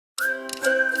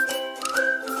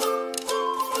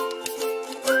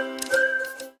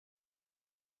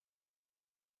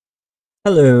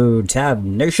Hello, Tab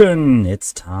Nation!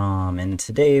 It's Tom, and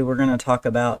today we're going to talk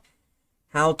about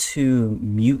how to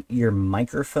mute your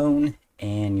microphone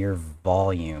and your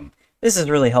volume. This is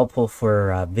really helpful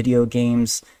for video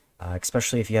games,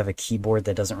 especially if you have a keyboard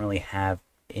that doesn't really have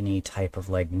any type of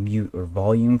like mute or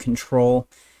volume control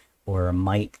or a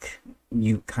mic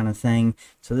mute kind of thing.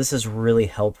 So this is really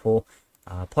helpful.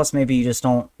 Plus, maybe you just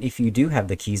don't, if you do have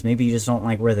the keys, maybe you just don't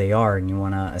like where they are and you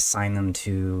want to assign them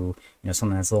to,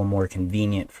 something that's a little more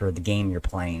convenient for the game you're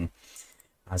playing.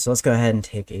 So let's go ahead and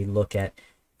take a look at,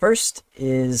 first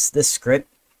is this script.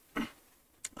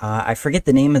 I forget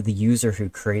the name of the user who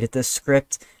created this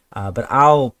script, but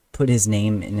I'll put his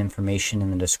name and information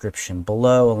in the description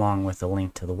below, along with a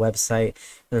link to the website.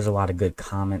 There's a lot of good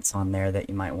comments on there that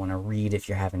you might want to read if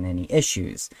you're having any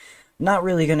issues. Not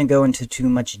really going to go into too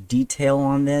much detail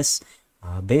on this.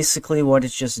 Basically what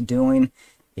it's just doing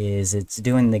is it's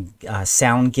doing the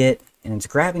sound get, and it's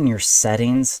grabbing your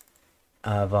settings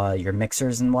of your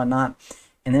mixers and whatnot,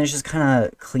 and then it's just kind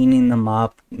of cleaning them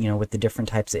up, with the different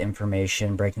types of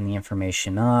information, breaking the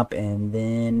information up, and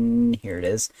then here it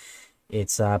is.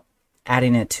 It's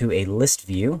adding it to a list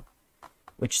view,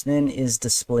 which then is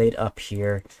displayed up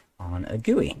here on a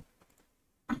GUI.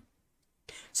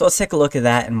 So let's take a look at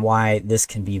that and why this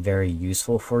can be very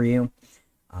useful for you.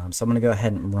 So I'm going to go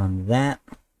ahead and run that.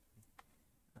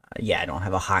 Yeah, I don't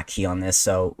have a hotkey on this,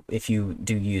 so if you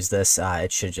do use this,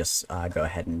 it should just go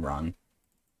ahead and run.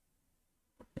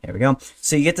 There we go.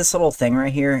 So you get this little thing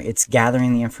right here. It's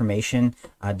gathering the information.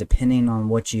 Depending on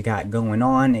what you got going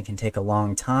on, it can take a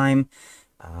long time.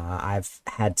 I've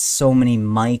had so many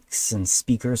mics and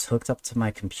speakers hooked up to my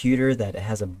computer that it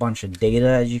has a bunch of data,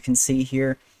 as you can see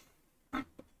here.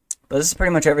 But this is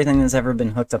pretty much everything that's ever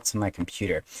been hooked up to my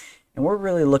computer. And we're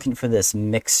really looking for this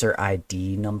mixer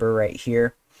ID number right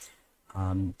here.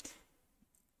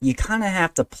 You kind of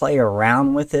have to play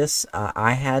around with this.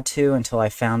 I had to until I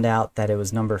found out that it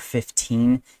was number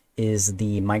 15 is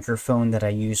the microphone that I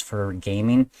use for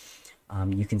gaming.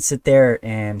 You can sit there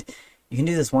and you can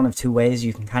do this one of two ways.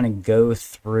 You can kind of go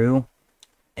through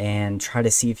and try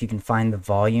to see if you can find the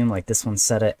volume. Like this one's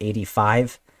set at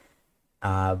 85.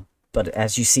 But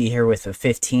as you see here with the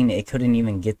 15, it couldn't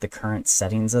even get the current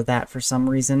settings of that for some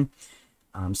reason.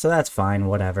 So that's fine,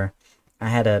 whatever. I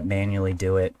had to manually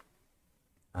do it.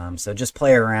 So just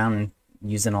play around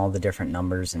using all the different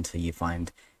numbers until you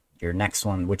find your next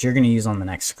one, which you're going to use on the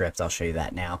next script. I'll show you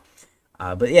that now.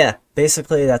 But yeah,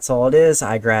 basically that's all it is.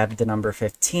 I grabbed the number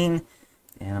 15,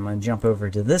 and I'm going to jump over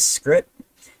to this script,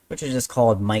 which is just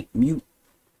called mic mute.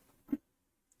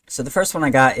 So the first one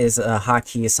I got is a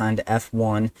hotkey assigned to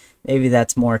F1. Maybe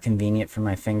that's more convenient for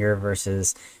my finger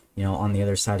versus, on the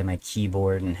other side of my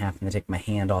keyboard and having to take my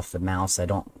hand off the mouse. I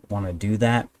don't want to do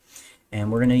that.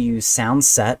 And we're going to use sound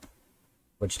set,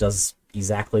 which does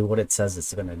exactly what it says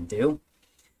it's going to do.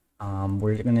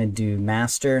 We're going to do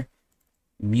master,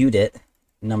 mute it,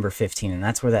 number 15. And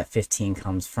that's where that 15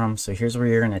 comes from. So here's where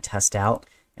you're going to test out.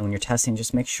 And when you're testing,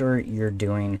 just make sure you're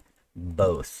doing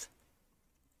both.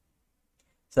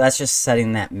 So that's just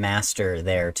setting that master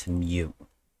there to mute.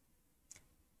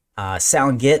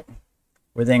 Sound get,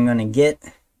 we're then going to get,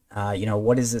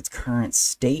 what is its current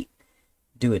state.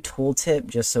 Do a tooltip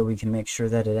just so we can make sure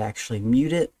that it actually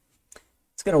mute it.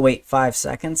 It's going to wait 5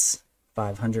 seconds,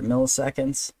 500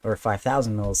 milliseconds, or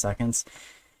 5,000 milliseconds.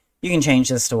 You can change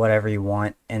this to whatever you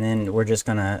want, and then we're just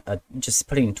going to, just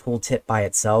putting tooltip by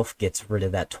itself gets rid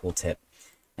of that tooltip.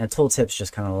 And a tooltip's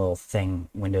just kind of a little thing,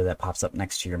 window that pops up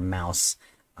next to your mouse.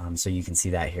 So you can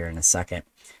see that here in a second.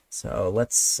 So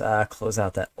let's close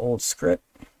out that old script.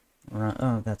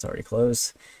 Oh, that's already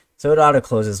closed. So it auto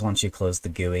closes once you close the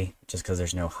GUI, just because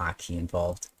there's no hotkey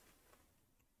involved.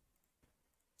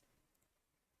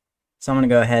 So I'm going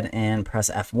to go ahead and press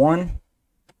F1.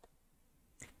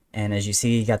 And as you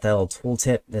see, you got that little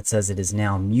tooltip that says it is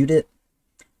now muted.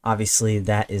 Obviously,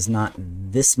 that is not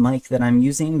this mic that I'm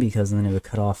using, because then it would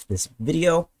cut off this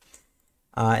video.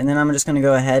 And then I'm just going to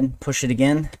go ahead and push it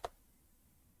again.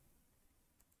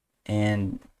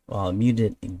 And, well, mute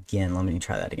it again. Let me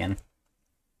try that again.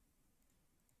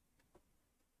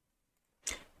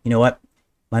 You know what?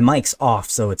 My mic's off,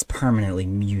 so it's permanently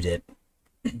muted.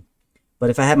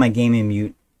 But if I had my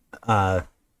gaming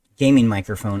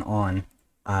microphone on,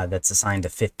 that's assigned to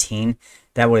 15,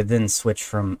 that would then switch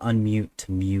from unmute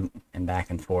to mute and back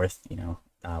and forth,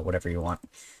 whatever you want.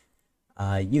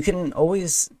 You can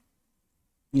always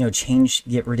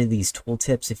get rid of these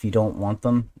tooltips if you don't want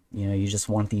them. You just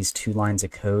want these 2 lines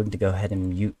of code to go ahead and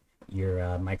mute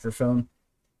your microphone.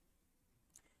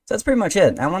 So that's pretty much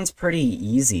it. That one's pretty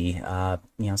easy,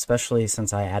 especially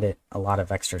since I added a lot of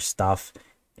extra stuff.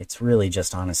 it's really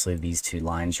just honestly these two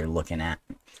lines you're looking at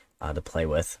to play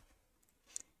with.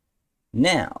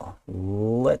 Now,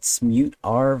 let's mute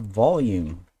our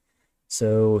volume.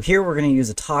 So here we're going to use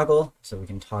a toggle, so we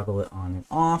can toggle it on and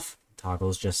off. Toggle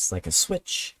is just like a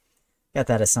switch. Got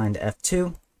that assigned to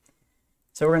F2.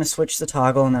 So we're going to switch the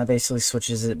toggle, and that basically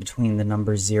switches it between the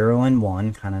numbers 0 and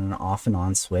 1, kind of an off and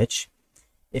on switch.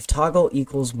 If toggle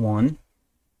equals 1,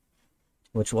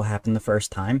 which will happen the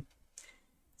first time,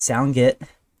 sound get,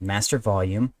 master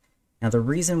volume. Now the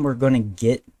reason we're going to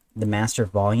get the master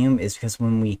volume is because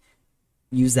when we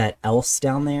use that else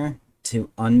down there to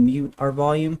unmute our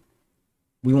volume,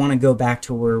 we want to go back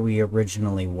to where we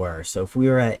originally were. So if we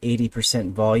were at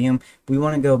 80% volume, we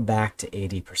want to go back to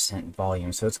 80%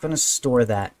 volume. So it's going to store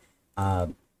that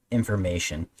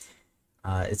information.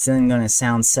 It's then going to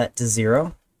sound set to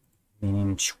 0,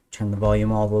 meaning turn the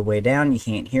volume all the way down. You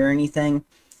can't hear anything.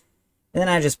 And then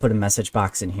I just put a message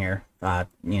box in here,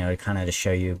 you know, kind of to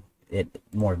show you it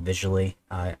more visually.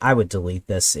 I would delete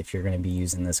this if you're going to be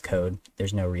using this code.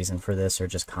 There's no reason for this, or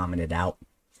just comment it out.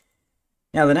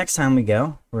 Now the next time we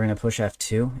go, we're going to push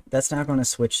F2. That's now going to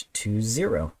switch to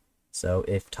 0. So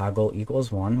if toggle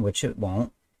equals 1, which it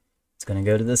won't, it's going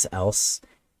to go to this else,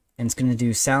 and it's going to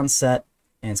do sound set,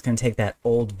 and it's going to take that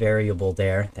old variable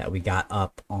there that we got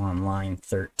up on line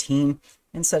 13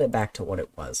 and set it back to what it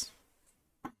was.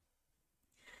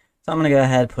 So I'm going to go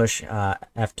ahead and push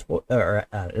F2, or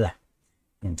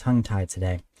I'm tongue-tied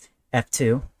today,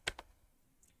 F2.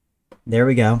 There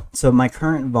we go. So my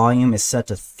current volume is set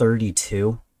to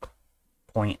 32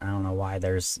 point. I don't know why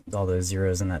there's all those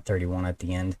zeros and that 31 at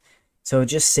the end. So it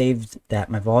just saved that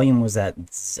my volume was at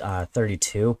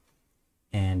 32.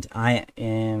 And I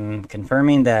am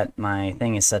confirming that my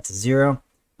thing is set to 0.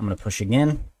 I'm going to push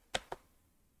again.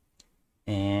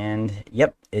 And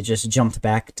yep, it just jumped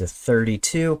back to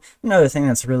 32. Another thing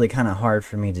that's really kind of hard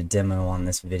for me to demo on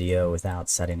this video without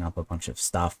setting up a bunch of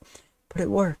stuff. But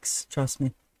it works, trust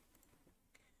me.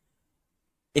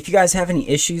 If you guys have any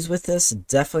issues with this,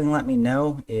 definitely let me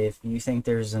know. If you think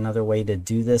there's another way to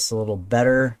do this a little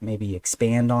better, maybe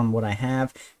expand on what I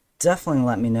have, definitely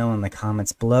let me know in the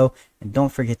comments below. And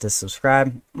don't forget to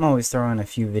subscribe. I'm always throwing a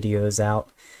few videos out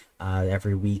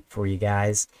every week for you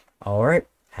guys. All right,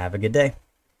 have a good day.